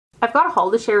I've got a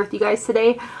haul to share with you guys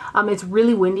today. It's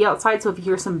really windy outside, so if you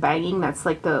hear some banging, that's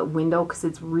like the window because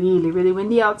it's really, really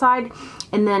windy outside.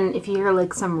 And then if you hear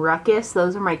like some ruckus,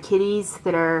 those are my kitties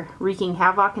that are wreaking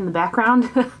havoc in the background.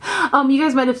 You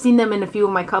guys might have seen them in a few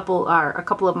of my a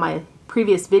couple of my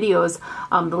previous videos.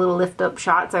 The little lift up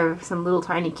shots are some little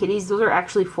tiny kitties. Those are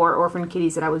actually 4 orphan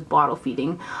kitties that I was bottle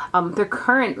feeding. They're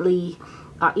currently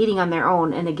eating on their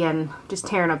own, and again, just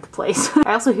tearing up the place.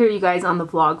 I also hear you guys on the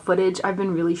vlog footage. I've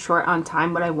been really short on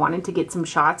time, but I wanted to get some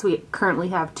shots. We currently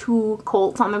have 2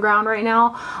 colts on the ground right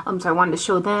now, so I wanted to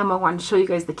show them. I wanted to show you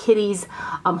guys the kitties.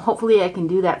 Hopefully I can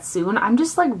do that soon. I'm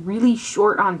just like really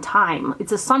short on time.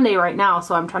 It's a Sunday right now,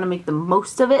 so I'm trying to make the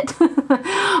most of it.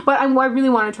 But I really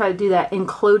want to try to do that,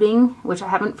 including, which I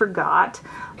haven't forgot,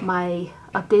 my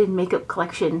updated makeup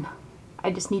collection. I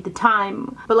just need the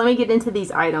time. But let me get into these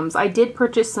items. I did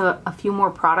purchase a few more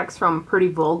products from Pretty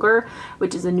Vulgar,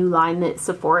 which is a new line that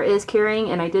Sephora is carrying,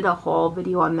 and I did a haul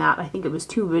video on that. I think it was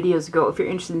 2 videos ago if you're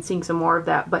interested in seeing some more of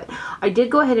that. But I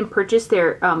did go ahead and purchase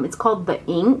their, it's called The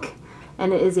Ink,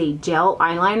 and it is a gel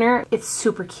eyeliner. It's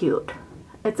super cute.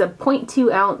 It's a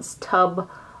 0.2 ounce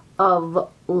tub of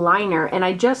liner, and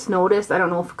I just noticed, I don't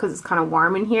know if because it's kind of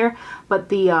warm in here, but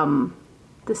the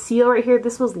seal right here,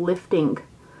 this was lifting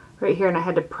right here, and I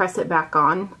had to press it back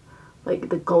on, like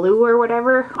the glue or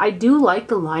whatever. I do like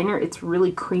the liner. It's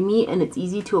really creamy and it's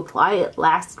easy to apply. It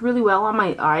lasts really well on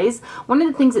my eyes. One of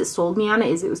the things that sold me on it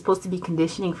is it was supposed to be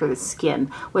conditioning for the skin,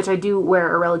 which I do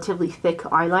wear a relatively thick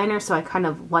eyeliner, so I kind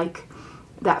of like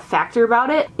that factor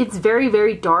about it. It's very,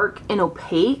 very dark and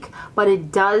opaque, but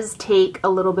it does take a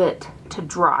little bit to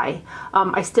dry.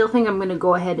 I still think I'm going to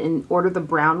go ahead and order the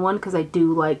brown one because I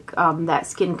do like that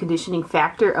skin conditioning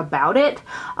factor about it.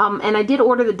 And I did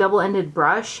order the double-ended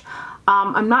brush.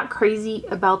 I'm not crazy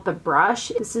about the brush.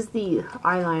 This is the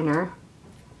eyeliner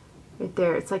right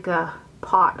there. It's like a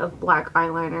pot of black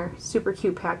eyeliner. Super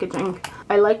cute packaging.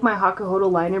 I like my Hakuhodo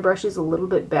liner brushes a little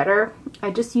bit better.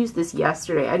 I just used this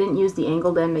yesterday. I didn't use the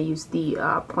angled end, I used the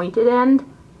pointed end.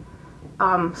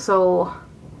 So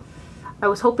I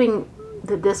was hoping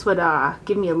that this would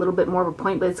give me a little bit more of a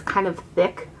point, but it's kind of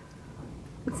thick.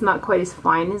 It's not quite as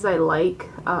fine as I like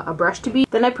a brush to be.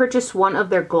 Then I purchased one of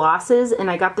their glosses,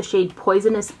 and I got the shade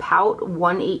Poisonous Pout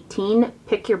 118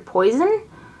 Pick Your Poison.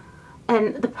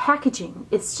 And the packaging,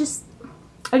 it's just,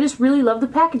 I just really love the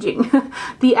packaging.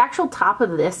 The actual top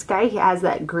of this guy has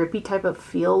that grippy type of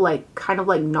feel, like kind of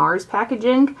like NARS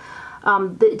packaging.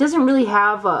 It doesn't really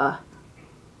have a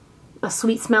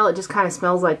sweet smell. It just kind of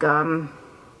smells like,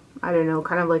 I don't know,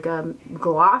 kind of like a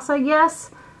gloss, I guess.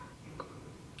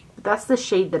 But that's the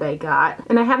shade that I got.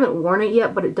 And I haven't worn it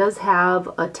yet, but it does have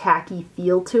a tacky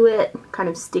feel to it, kind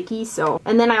of sticky. So,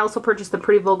 and then I also purchased the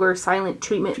Pretty Vulgar Silent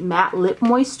Treatment Matte Lip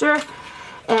Moisture.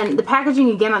 And the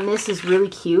packaging again on this is really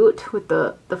cute with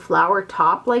the flower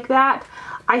top like that.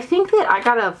 I think that I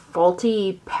got a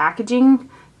faulty packaging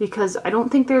because I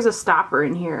don't think there's a stopper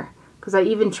in here. Because I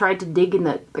even tried to dig in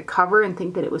the cover and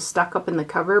think that it was stuck up in the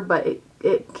cover, but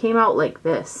it came out like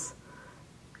this.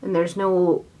 And there's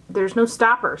no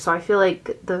stopper, so I feel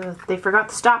like they forgot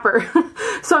the stopper.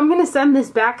 So I'm going to send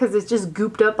this back because it's just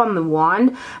gooped up on the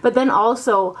wand. But then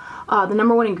also, the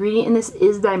 #1 ingredient in this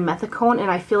is dimethicone,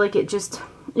 and I feel like it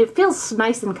feels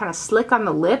nice and kind of slick on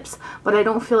the lips, but I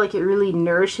don't feel like it really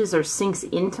nourishes or sinks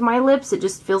into my lips. It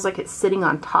just feels like it's sitting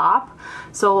on top.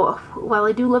 So while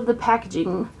I do love the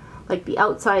packaging, like the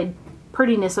outside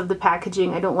prettiness of the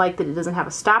packaging, I don't like that it doesn't have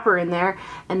a stopper in there,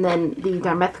 and then the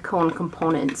dimethicone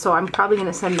component. So I'm probably going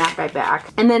to send that guy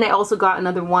back. And then I also got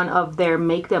another one of their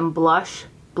Make Them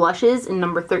blushes in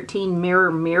 #13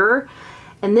 Mirror Mirror.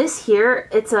 And this here,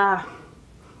 it's a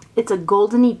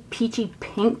goldeny peachy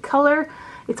pink color.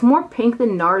 It's more pink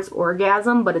than NARS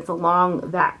Orgasm, but it's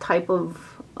along that type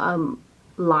of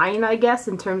line, I guess,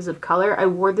 in terms of color. I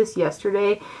wore this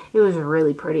yesterday. It was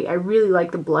really pretty. I really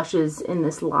like the blushes in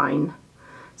this line.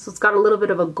 So it's got a little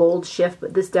bit of a gold shift,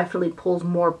 but this definitely pulls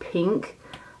more pink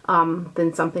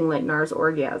than something like NARS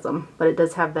Orgasm. But it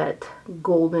does have that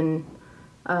golden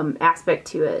aspect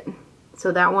to it.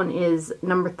 So that one is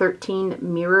 #13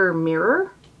 Mirror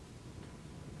Mirror.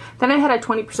 Then I had a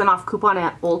 20% off coupon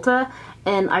at Ulta,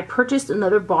 and I purchased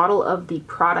another bottle of the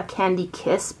Prada Candy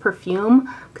Kiss perfume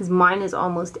because mine is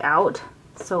almost out.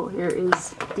 So here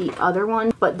is the other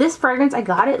one. But this fragrance, I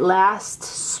got it last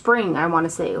spring, I want to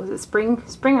say. Was it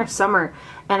spring or summer?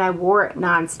 and I wore it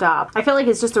non-stop. I feel like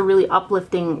it's just a really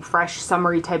uplifting, fresh,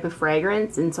 summery type of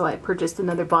fragrance, and so I purchased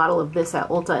another bottle of this at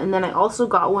Ulta. And then I also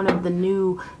got one of the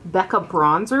new Becca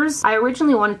bronzers. I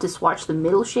originally wanted to swatch the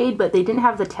middle shade, but they didn't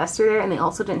have the tester there, and they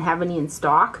also didn't have any in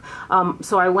stock.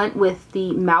 So I went with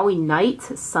the Maui Night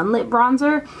Sunlit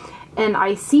bronzer, and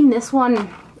I seen this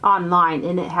one online,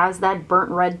 and it has that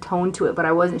burnt red tone to it, but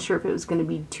I wasn't sure if it was going to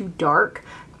be too dark.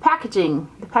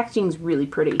 The packaging's really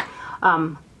pretty.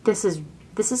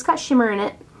 This has got shimmer in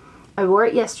it. I wore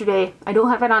it yesterday. I don't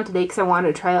have it on today because I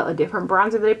wanted to try out a different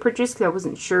bronzer that I purchased because I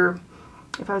wasn't sure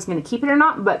if I was going to keep it or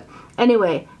not. But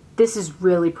anyway, this is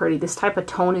really pretty. This type of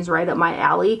tone is right up my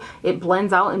alley. It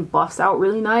blends out and buffs out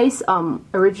really nice.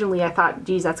 Originally I thought,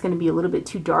 geez, that's going to be a little bit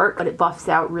too dark, but it buffs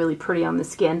out really pretty on the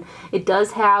skin. It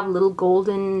does have little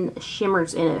golden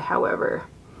shimmers in it, however.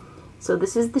 So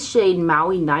this is the shade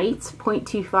Maui Nights,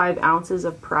 0.25 ounces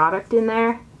of product in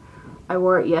there. I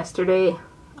wore it yesterday.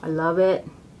 I love it.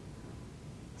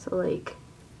 So like,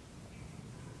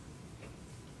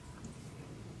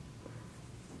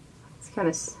 it's kind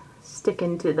of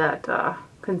sticking to that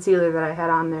concealer that I had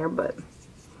on there, but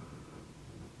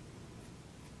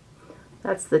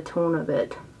that's the tone of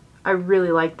it. I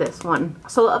really like this one.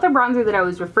 So the other bronzer that I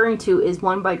was referring to is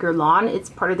one by Guerlain. It's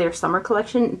part of their summer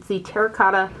collection. It's the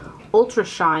Terracota Ultra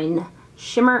Shine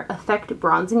Shimmer Effect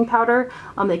Bronzing Powder.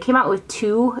 They came out with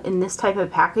two in this type of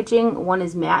packaging. One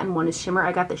is matte and one is shimmer.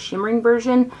 I got the shimmering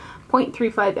version,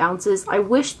 0.35 ounces. I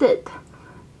wish that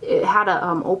it had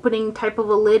a opening type of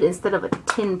a lid instead of a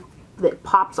tin that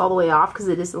pops all the way off, because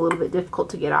it is a little bit difficult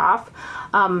to get off.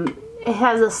 It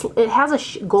has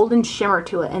a golden shimmer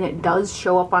to it, and it does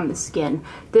show up on the skin.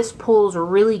 This pulls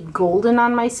really golden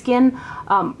on my skin.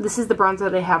 This is the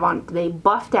bronzer that I have on today.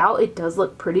 Buffed out, it does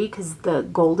look pretty because the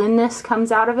goldenness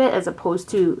comes out of it as opposed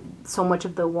to so much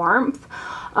of the warmth.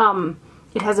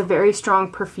 It has a very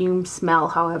strong perfume smell,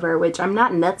 however, which I'm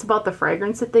not nuts about the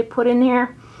fragrance that they put in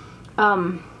here.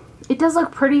 It does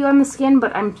look pretty on the skin,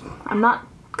 but I'm not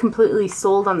completely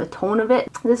sold on the tone of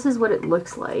it. This is what it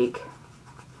looks like.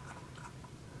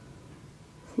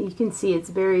 You can see it's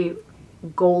very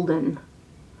golden.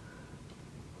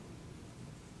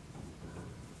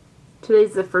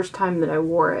 Today's the first time that I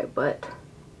wore it, but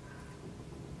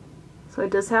so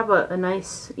it does have a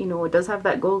nice, you know, it does have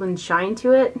that golden shine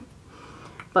to it.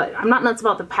 But I'm not nuts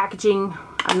about the packaging.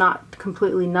 I'm not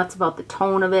completely nuts about the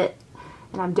tone of it.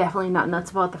 And I'm definitely not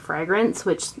nuts about the fragrance,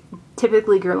 which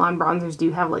typically Guerlain bronzers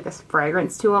do have like a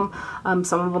fragrance to them.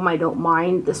 Some of them I don't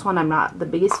mind. This one I'm not the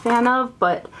biggest fan of,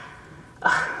 but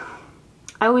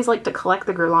I always like to collect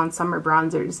the Guerlain summer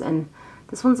bronzers, and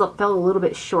this one fell a little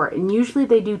bit short. And usually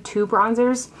they do two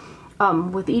bronzers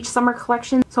with each summer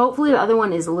collection, so hopefully the other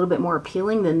one is a little bit more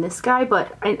appealing than this guy.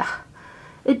 But I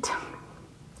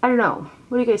don't know.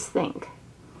 What do you guys think?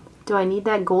 Do I need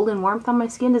that golden warmth on my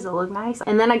skin? Does it look nice?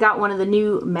 And then I got one of the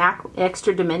new MAC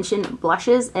Extra Dimension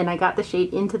blushes, and I got the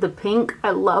shade Into the Pink.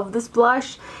 I love this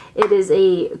blush. It is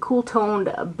a cool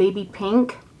toned baby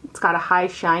pink. It's got a high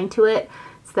shine to it.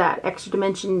 It's that Extra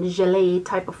Dimension gelée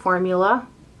type of formula,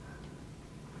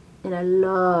 and I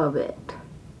love it.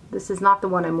 This is not the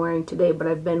one I'm wearing today, but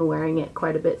I've been wearing it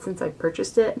quite a bit since I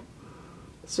purchased it.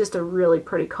 It's just a really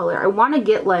pretty color. I want to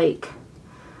get like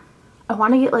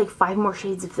 5 more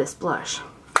shades of this blush.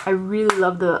 I really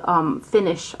love the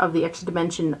finish of the Extra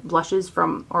Dimension blushes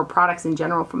from, or products in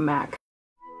general from MAC.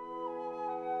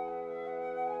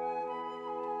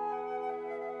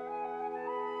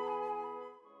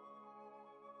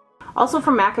 Also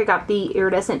from MAC, I got the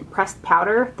Iridescent Pressed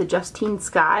Powder, the Justine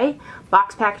Sky.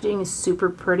 Box packaging is super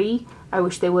pretty. I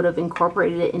wish they would have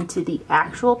incorporated it into the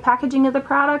actual packaging of the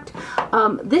product.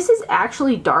 This is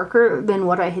actually darker than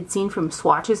what I had seen from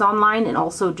swatches online, and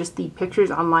also just the pictures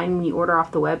online when you order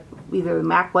off the web, either the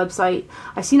MAC website.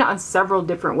 I've seen it on several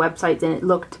different websites, and it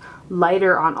looked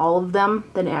lighter on all of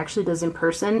them than it actually does in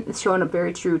person. It's showing a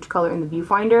very true color in the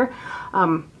viewfinder.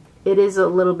 It is a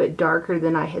little bit darker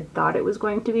than I had thought it was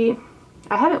going to be.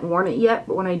 I haven't worn it yet,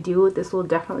 but when I do, this will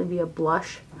definitely be a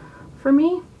blush for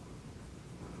me.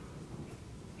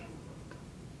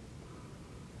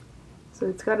 So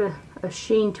it's got a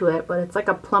sheen to it, but it's like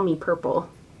a plummy purple.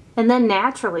 And then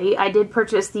naturally, I did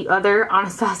purchase the other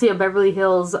Anastasia Beverly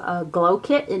Hills Glow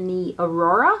Kit in the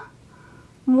Aurora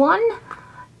one.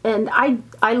 And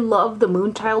I love the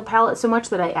Moonchild palette so much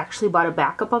that I actually bought a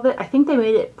backup of it. I think they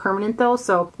made it permanent though,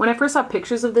 so when I first saw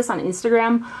pictures of this on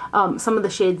Instagram, some of the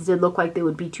shades did look like they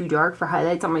would be too dark for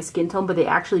highlights on my skin tone, but they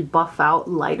actually buff out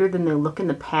lighter than they look in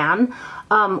the pan.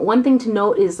 One thing to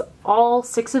note is all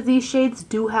 6 of these shades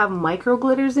do have micro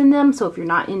glitters in them, so if you're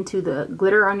not into the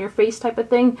glitter on your face type of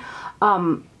thing,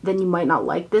 then you might not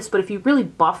like this. But if you really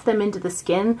buff them into the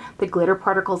skin, the glitter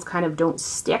particles kind of don't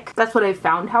stick. That's what I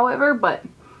found, however, but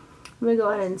I'm going to go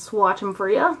ahead and swatch them for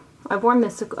you. I've worn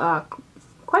this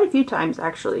quite a few times,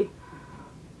 actually.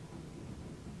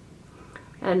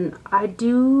 And I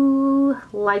do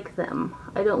like them.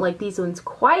 I don't like these ones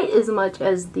quite as much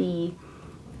as the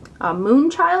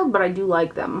Moonchild, but I do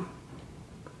like them.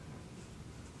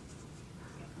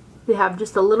 They have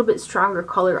just a little bit stronger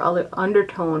color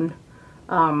undertone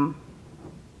than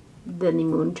the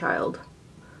Moonchild.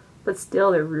 But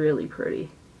still, they're really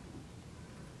pretty.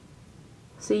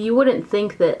 So you wouldn't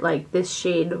think that like this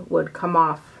shade would come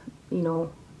off, you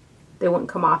know, they wouldn't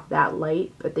come off that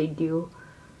light, but they do.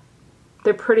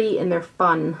 They're pretty and they're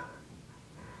fun.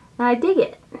 And I dig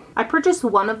it. I purchased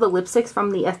one of the lipsticks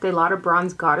from the Estee Lauder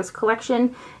Bronze Goddess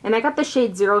collection, and I got the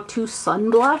shade 02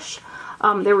 Sunblush.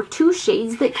 There were two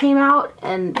shades that came out,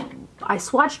 and I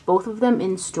swatched both of them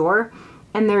in store,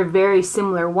 and they're very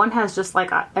similar. One has just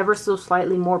like a ever so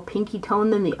slightly more pinky tone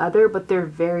than the other, but they're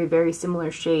very, very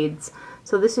similar shades.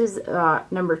 So this is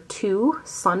number 2,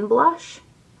 Sunblush.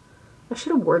 I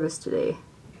should have wore this today.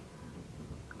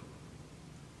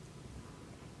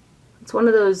 It's one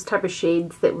of those type of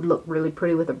shades that would look really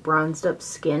pretty with a bronzed up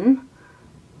skin.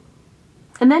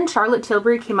 And then Charlotte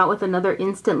Tilbury came out with another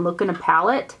instant look in a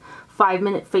palette,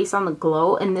 5-minute face on the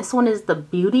glow, and this one is the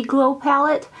Beauty Glow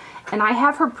palette. And I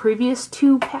have her previous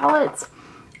 2 palettes,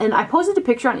 and I posted a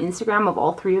picture on Instagram of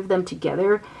all 3 of them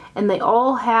together, and they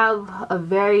all have a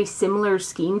very similar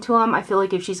scheme to them. I feel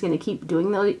like if she's going to keep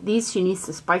doing these, she needs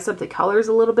to spice up the colors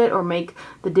a little bit or make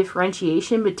the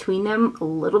differentiation between them a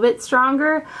little bit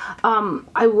stronger.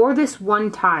 I wore this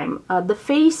one time. The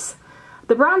face,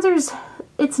 the bronzer's,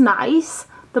 it's nice.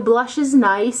 The blush is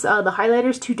nice. The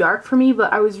highlighter's too dark for me,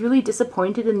 but I was really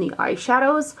disappointed in the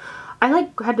eyeshadows. I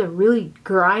like had to really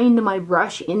grind my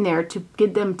brush in there to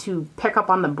get them to pick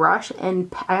up on the brush,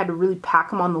 and I had to really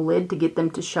pack them on the lid to get them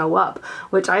to show up,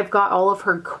 which I've got all of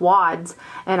her quads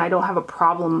and I don't have a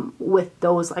problem with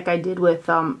those like I did with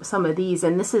some of these.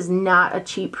 And this is not a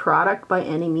cheap product by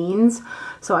any means,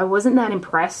 so I wasn't that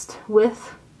impressed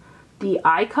with the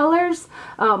eye colors.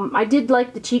 I did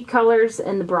like the cheek colors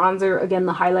and the bronzer. Again,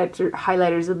 the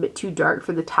highlighter is a bit too dark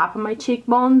for the top of my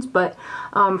cheekbones, but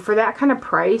for that kind of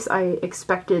price, I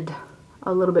expected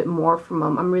a little bit more from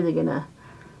them. I'm really gonna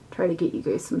try to get you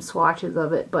guys some swatches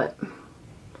of it, but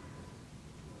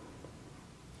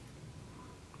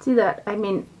see that? I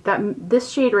mean, this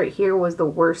shade right here was the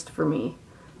worst for me.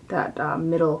 That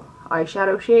middle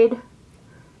eyeshadow shade.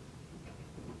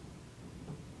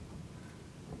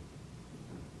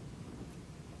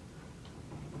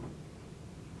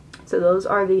 So those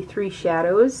are the 3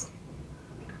 shadows.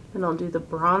 Then I'll do the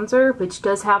bronzer, which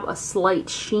does have a slight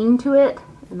sheen to it,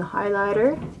 and the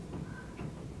highlighter.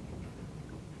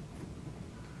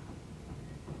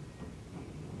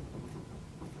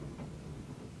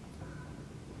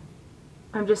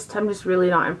 I'm just really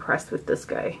not impressed with this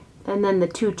guy. And then the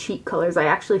 2 cheek colors. I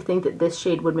actually think that this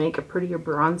shade would make a prettier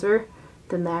bronzer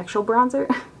than the actual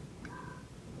bronzer.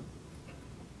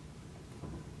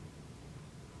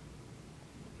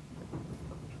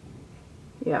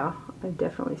 Yeah, I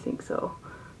definitely think so.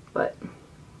 But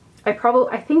I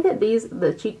think that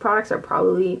the cheek products are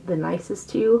probably the nicest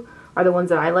too, are the ones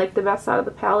that I like the best out of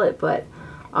the palette, but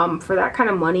for that kind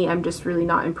of money, I'm just really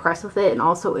not impressed with it. And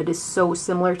also it is so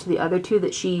similar to the other 2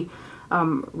 that she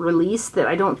released that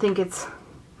I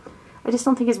just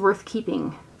don't think it's worth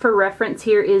keeping. For reference,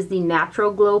 here is the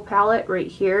Natural Glow palette right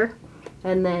here,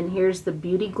 and then here's the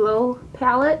Beauty Glow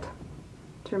palette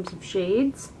in terms of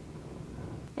shades.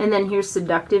 And then here's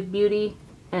Seductive Beauty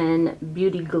and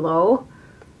Beauty Glow.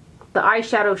 The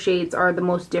eyeshadow shades are the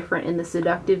most different in the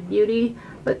Seductive Beauty,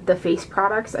 but the face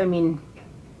products, I mean,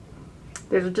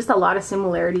 there's just a lot of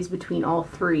similarities between all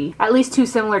 3. At least too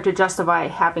similar to justify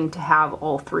having to have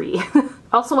all 3.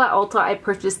 Also at Ulta, I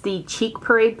purchased the Cheek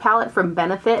Parade palette from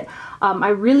Benefit. I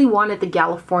really wanted the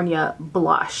California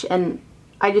blush, and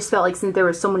I just felt like since there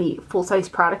were so many full-size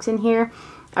products in here,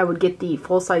 I would get the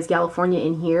full-size California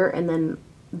in here, and then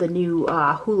the new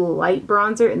Hula Light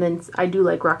bronzer, and then I do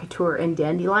like Rockateur and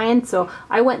Dandelion, so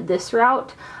I went this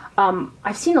route.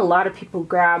 I've seen a lot of people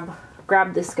grab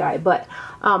this guy, but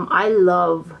I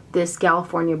love this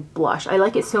California blush. I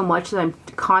like it so much that I'm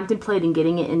contemplating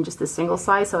getting it in just a single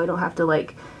size, so I don't have to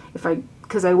like,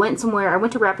 because I went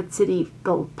to Rapid City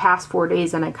the past 4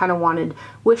 days, and I kind of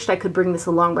wished I could bring this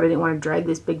along, but I didn't want to drag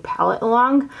this big palette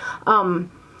along.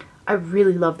 I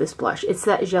really love this blush. It's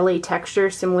that gelée texture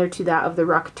similar to that of the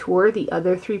Rockateur. The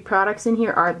other 3 products in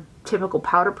here are typical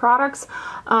powder products.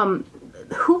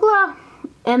 Hula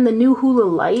and the new Hula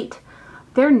Light,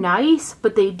 they're nice,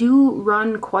 but they do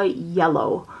run quite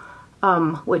yellow,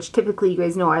 which typically you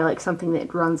guys know I like something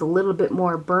that runs a little bit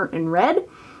more burnt and red.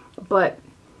 But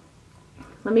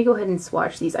let me go ahead and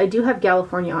swatch these. I do have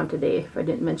California on today, if I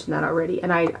didn't mention that already.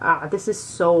 And this is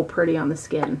so pretty on the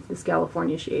skin, this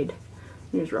California shade.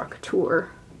 Here's Rockateur.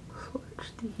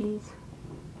 Swatch these.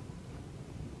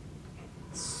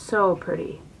 So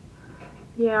pretty.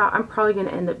 Yeah, I'm probably going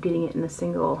to end up getting it in a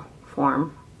single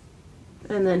form.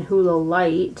 And then Hula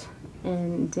Light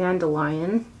and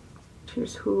Dandelion.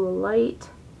 Here's Hula Light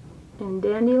and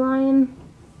Dandelion.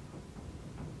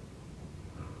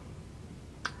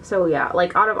 So yeah,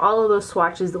 like out of all of those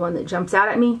swatches, the one that jumps out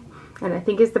at me, and I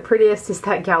think is the prettiest, is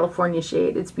that California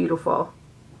shade. It's beautiful.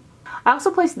 I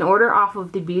also placed an order off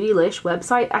of the Beautylish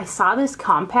website. I saw this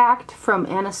compact from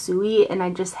Anastasia and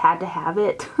I just had to have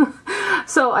it.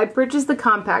 So I purchased the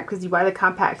compact because you buy the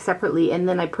compact separately, and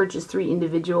then I purchased 3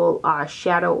 individual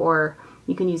shadow, or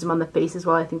you can use them on the face as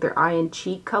well. I think they're eye and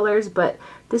cheek colors, but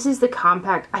this is the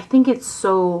compact. I think it's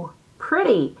so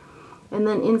pretty. And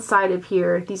then inside of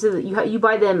here, these are the, you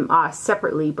buy them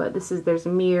separately, but there's a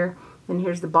mirror, and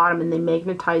here's the bottom, and they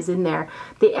magnetize in there.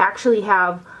 They actually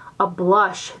have a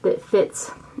blush that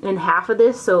fits in half of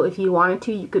this, so if you wanted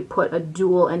to, you could put a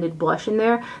dual-ended blush in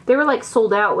there. They were like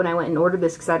sold out when I went and ordered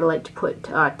this because I'd like to put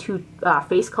 2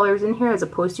 face colors in here as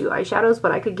opposed to eyeshadows,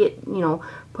 but I could get, you know,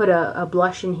 put a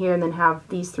blush in here and then have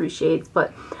these 3 shades.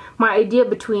 But my idea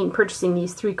between purchasing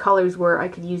these 3 colors were I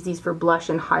could use these for blush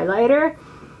and highlighter.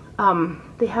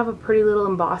 They have a pretty little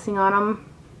embossing on them.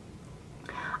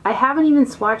 I haven't even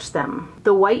swatched them.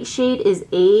 The white shade is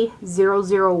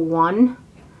A001.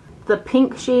 The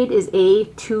pink shade is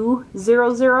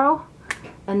A200.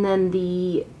 And then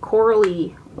the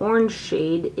corally orange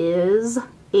shade is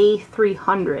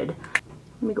A300. Let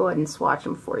me go ahead and swatch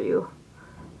them for you.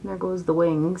 And there goes the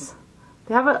wings.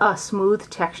 They have a smooth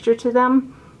texture to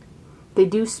them. They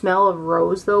do smell of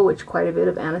rose though, which quite a bit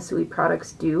of Anastasia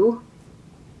products do.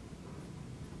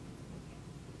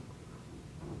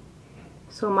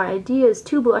 So my idea is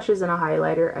 2 blushes and a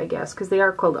highlighter, I guess, because they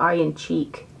are called eye and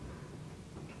cheek.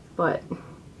 But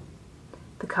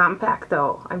the compact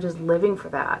though, I'm just living for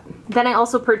that. Then I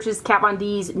also purchased Kat Von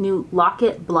D's new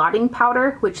Lock-It blotting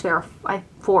powder, which there are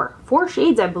 4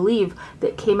 shades, I believe,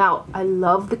 that came out. I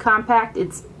love the compact.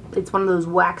 It's one of those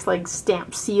wax like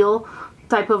stamp seal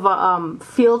type of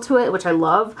feel to it, which I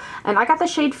love. And I got the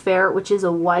shade Fair, which is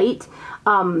a white.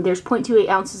 There's 0.28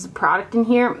 ounces of product in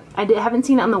here. I haven't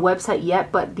seen it on the website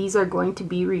yet, but these are going to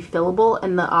be refillable,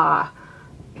 and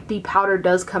the powder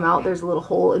does come out. There's a little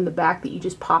hole in the back that you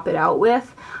just pop it out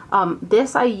with.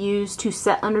 This I use to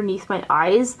set underneath my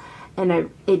eyes, and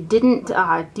it didn't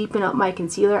deepen up my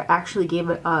concealer. It actually gave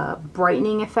it a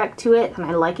brightening effect to it, and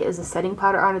I like it as a setting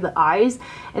powder under the eyes.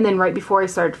 And then right before I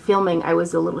started filming, I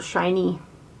was a little shiny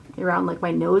around like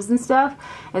my nose and stuff,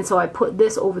 and so I put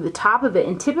this over the top of it.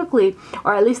 And typically,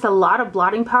 or at least a lot of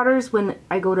blotting powders, when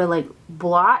I go to like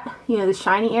blot, you know, the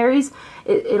shiny areas,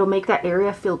 it'll make that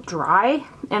area feel dry,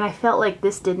 and I felt like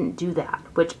this didn't do that,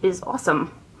 which is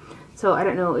awesome. So I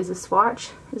don't know, is the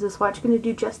swatch going to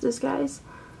do justice, guys?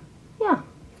 Yeah.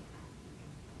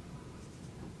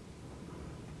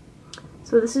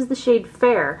 So this is the shade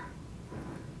Fair.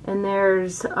 And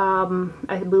there's,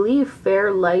 I believe,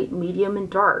 Fair, Light, Medium, and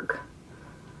Dark.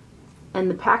 And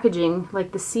the packaging,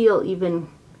 like the seal, even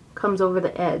comes over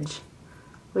the edge,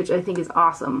 which I think is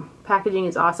awesome. Packaging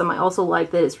is awesome. I also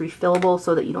like that it's refillable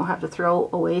so that you don't have to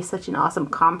throw away such an awesome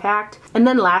compact. And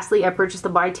then lastly, I purchased the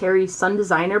By Terry Sun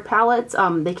Designer palettes.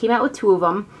 They came out with 2 of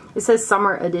them. It says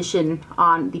Summer Edition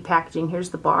on the packaging. Here's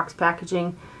the box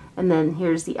packaging. And then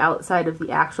here's the outside of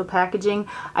the actual packaging.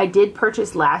 I did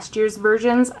purchase last year's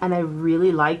versions, and I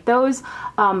really like those.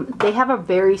 They have a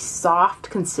very soft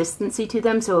consistency to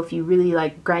them, so if you really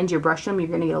like grind your brush them, you're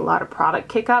going to get a lot of product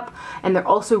kick up. And they're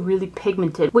also really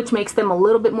pigmented, which makes them a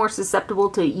little bit more susceptible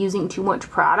to using too much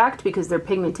product because they're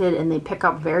pigmented and they pick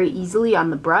up very easily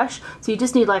on the brush. So you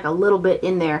just need like a little bit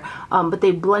in there, but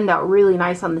they blend out really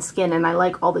nice on the skin, and I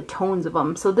like all the tones of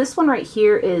them. So this one right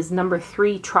here is number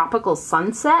 3, Tropical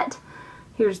Sunset.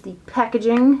 Here's the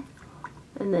packaging,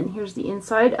 and then here's the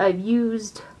inside. I've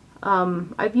used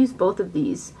both of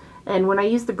these, and when I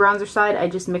use the bronzer side, I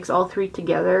just mix all 3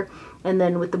 together, and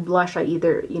then with the blush, I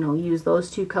either, you know, use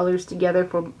those 2 colors together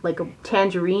for like a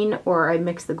tangerine, or I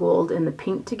mix the gold and the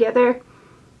pink together.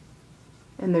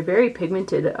 And they're very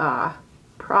pigmented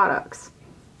products.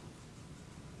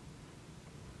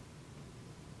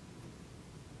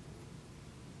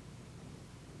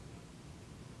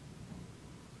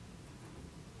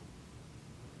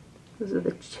 Those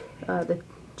are the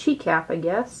cheek cap, I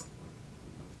guess.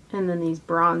 And then these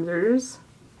bronzers.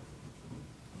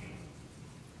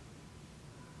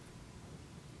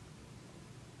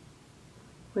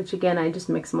 Which again, I just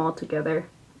mix them all together.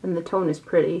 And the tone is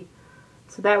pretty.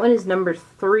 So that one is number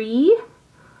 3.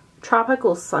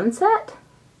 Tropical Sunset.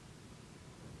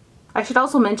 I should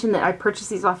also mention that I purchased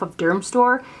these off of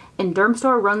Dermstore. And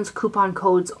Dermstore runs coupon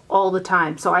codes all the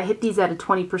time. So I hit these at a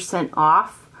 20%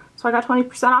 off. So I got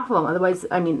 20% off of them. Otherwise,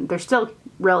 I mean, they're still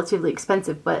relatively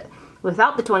expensive. But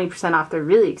without the 20% off, they're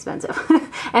really expensive.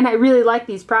 And I really like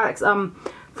these products.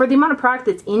 For the amount of product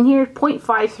that's in here,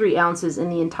 0.53 ounces in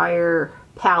the entire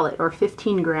palette, or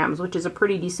 15 grams, which is a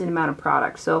pretty decent amount of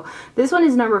product. So this one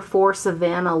is number 4,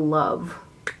 Savannah Love.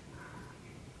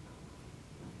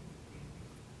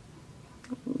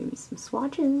 Give me some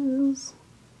swatches.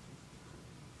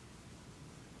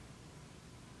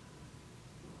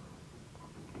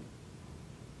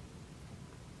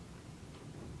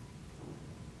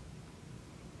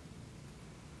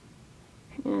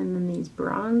 And then these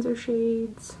bronzer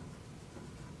shades.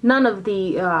 None of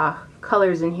the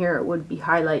colors in here would be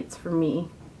highlights for me,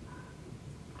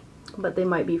 but they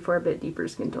might be for a bit deeper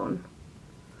skin tone.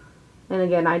 And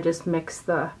again, I just mix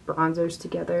the bronzers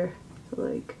together,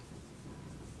 like.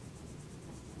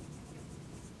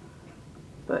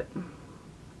 But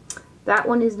that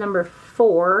one is number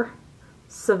 4,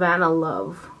 Savannah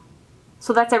Love.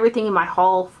 So that's everything in my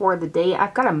haul for the day.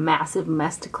 I've got a massive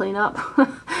mess to clean up.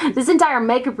 This entire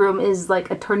makeup room is like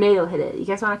a tornado hit it. You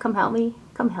guys want to come help me?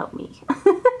 Come help me.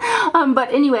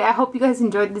 But anyway, I hope you guys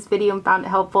enjoyed this video and found it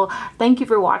helpful. Thank you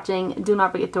for watching. Do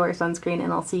not forget to wear sunscreen,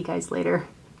 and I'll see you guys later.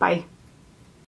 Bye.